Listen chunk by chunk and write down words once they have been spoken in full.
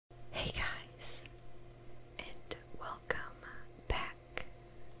Hey guys, and welcome back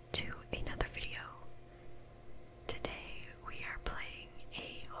to another video. Today we are playing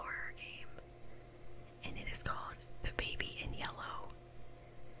a horror game, and it is called The Baby in Yellow.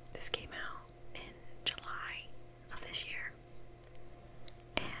 This came out in July of this year,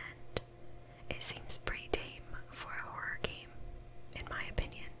 and it seems pretty tame for a horror game, in my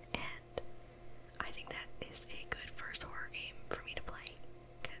opinion, and I think that is a good first horror game for me to play.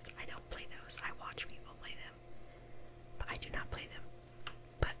 I don't play those. I watch people play them, but I do not play them.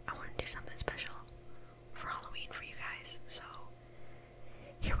 But I want to do something special for Halloween for you guys, so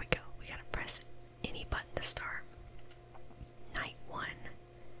here we go. We gotta press any button to start. Night 1.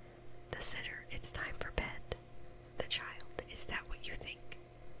 The sitter. It's time for bed. The child. Is that what you think?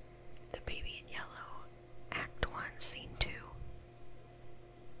 The Baby in Yellow. Act 1, Scene 2.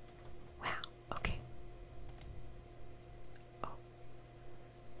 Wow. Okay.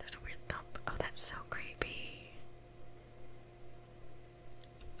 There's a weird thump. Oh, that's so creepy.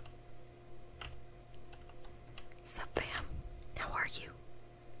 Sup, fam? How are you?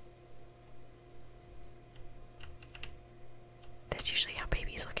 That's usually how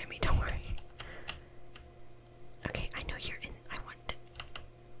babies look at me, don't worry. Okay, I know you're in. I want to.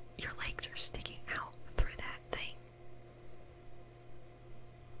 Your legs are sticking out through that thing.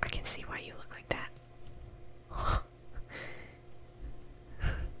 I can see why you look like that.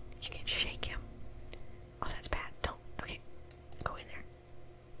 You can shake him. Oh, that's bad. Don't. Okay. Go in there.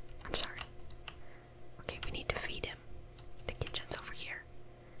 I'm sorry. Okay, we need to feed him. The kitchen's over here.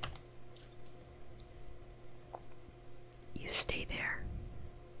 You stay there.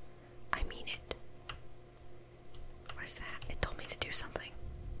 I mean it. What is that? It told me to do something.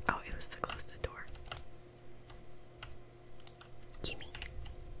 Oh, it was to close the door. Gimme.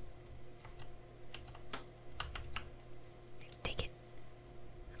 Take it.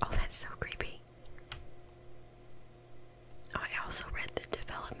 Oh, that's so creepy. Oh, I also read the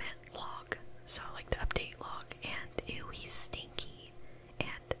development log, so like the update log, and ew, he's stinky.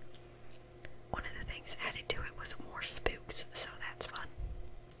 And one of the things added to it was more spooks, so that's fun.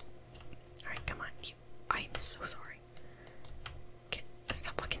 Alright, come on. I am so sorry. Okay,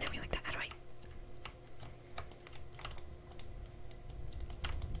 stop looking at me like that. How do I...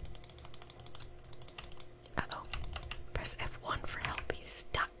 Uh-oh. Press F1 for help. He's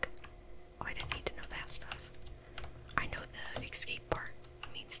stuck. Oh, I didn't need to know that stuff. I know the escape part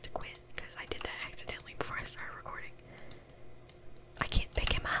means to quit, because I did that accidentally before I started recording. I can't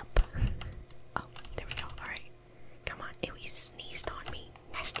pick him up. Oh, there we go. Alright. Come on. Ew, he sneezed on me.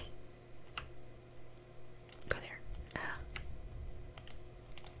 Nasty. Go there.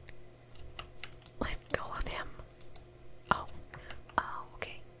 Let go of him. Oh. Oh,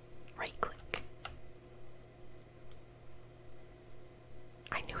 okay. Right click.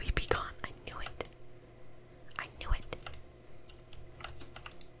 I knew he'd be gone. I knew it. I knew it.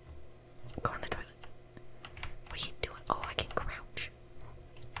 Go on the toilet. What are you doing? Oh, I can crouch.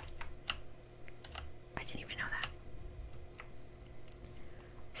 I didn't even know that.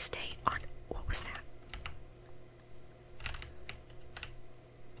 Stay on. What was that?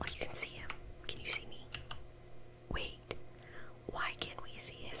 Oh, you can see him. Can you see me? Wait. Why can't we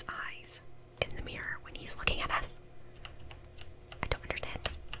see his eyes in the mirror when he's looking at us? I don't understand.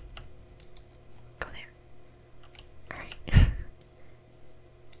 Go there. Alright.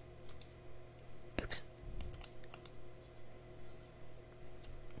 Oops.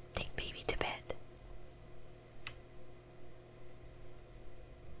 Take baby to bed.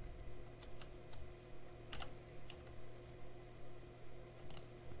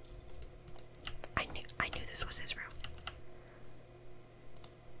 I knew this was his room.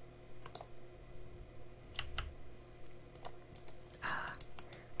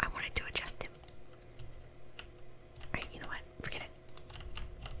 I wanted to adjust him. Alright, you know what? Forget it.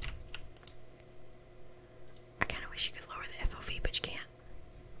 I kinda wish you could lower the FOV, but you can't.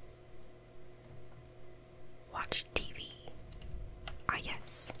 Watch TV. Ah,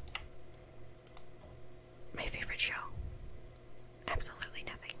 yes. My favorite show. Absolutely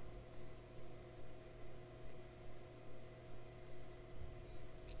nothing.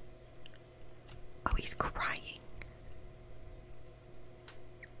 Oh, he's crying.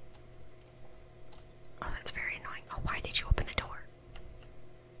 Oh, that's very annoying. Oh, why did you open the door?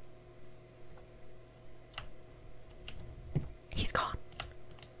 He's gone.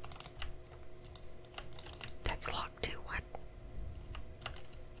 That's locked too. What?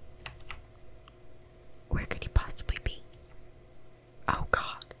 Where could he possibly be? Oh,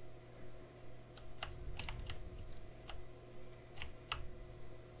 God.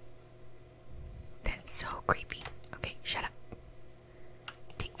 That's so creepy. Okay, shut up.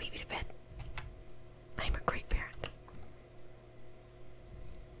 Take baby to bed.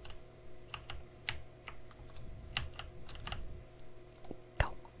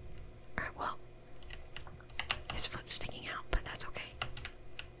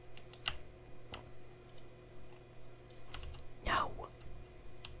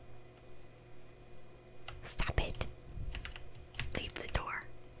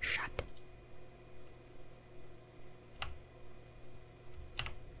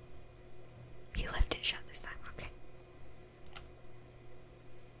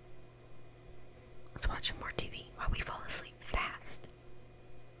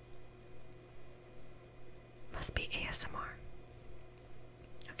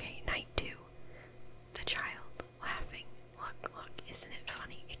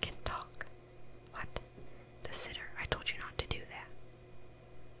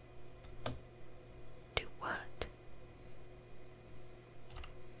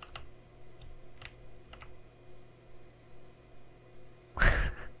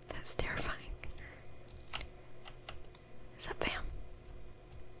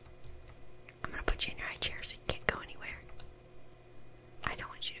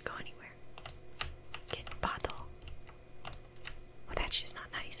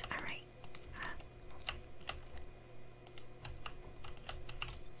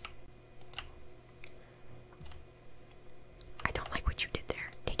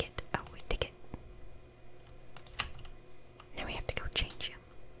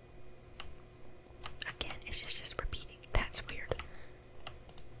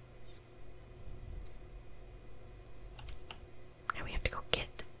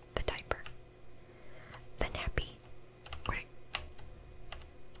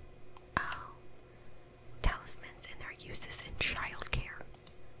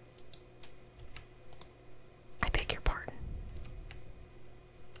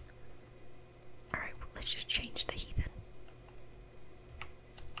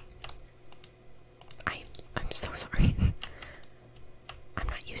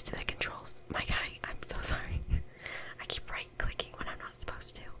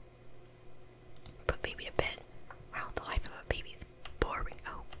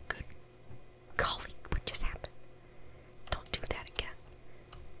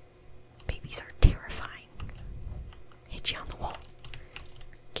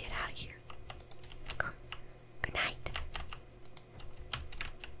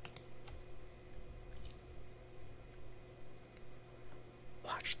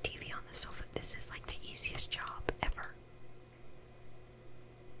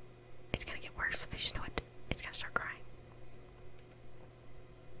 it's gonna get worse. I just know it. It's gonna start crying.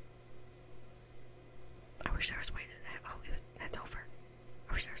 I wish there was a way to. Oh, that's over.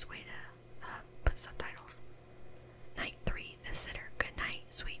 I wish there was a way to put subtitles. Night 3, the sitter. Good night,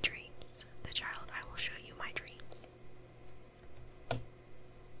 sweet dreams. The child, I will show you my dreams.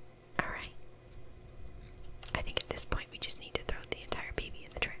 Alright. I think at this point we just need to throw the entire baby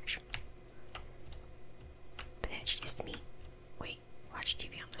in the trash. But that's just me. Wait, watch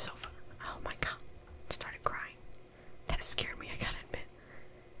TV on the sofa. Oh my god. Started crying. That scared me, I gotta admit.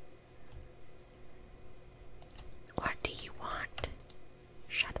 What do you want?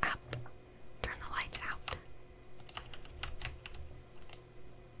 Shut up. Turn the lights out.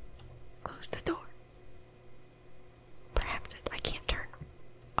 Close the door. Perhaps I can't turn.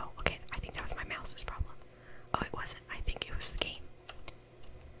 Oh, okay. I think that was my mouse's problem. Oh, it wasn't. I think it was the game.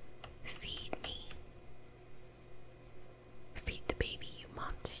 Feed me. Feed the baby, you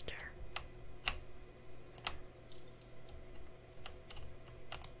monster.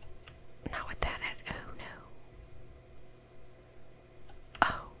 Not with that at. Oh no.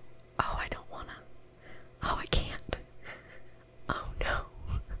 Oh, I don't wanna. Oh, I can't. Oh no.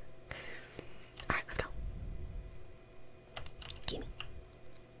 Alright, let's go. Gimme.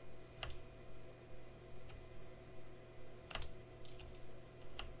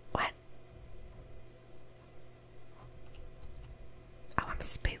 What? Oh, I'm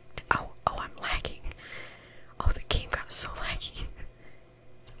spooked. Oh, I'm lagging. Oh, the game got so laggy.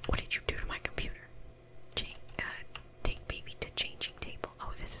 What did you do to my computer? Take baby to changing table.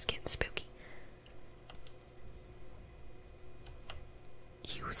 Oh, this is getting spooky.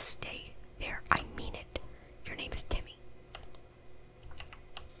 You stay there. I mean it. Your name is Tim.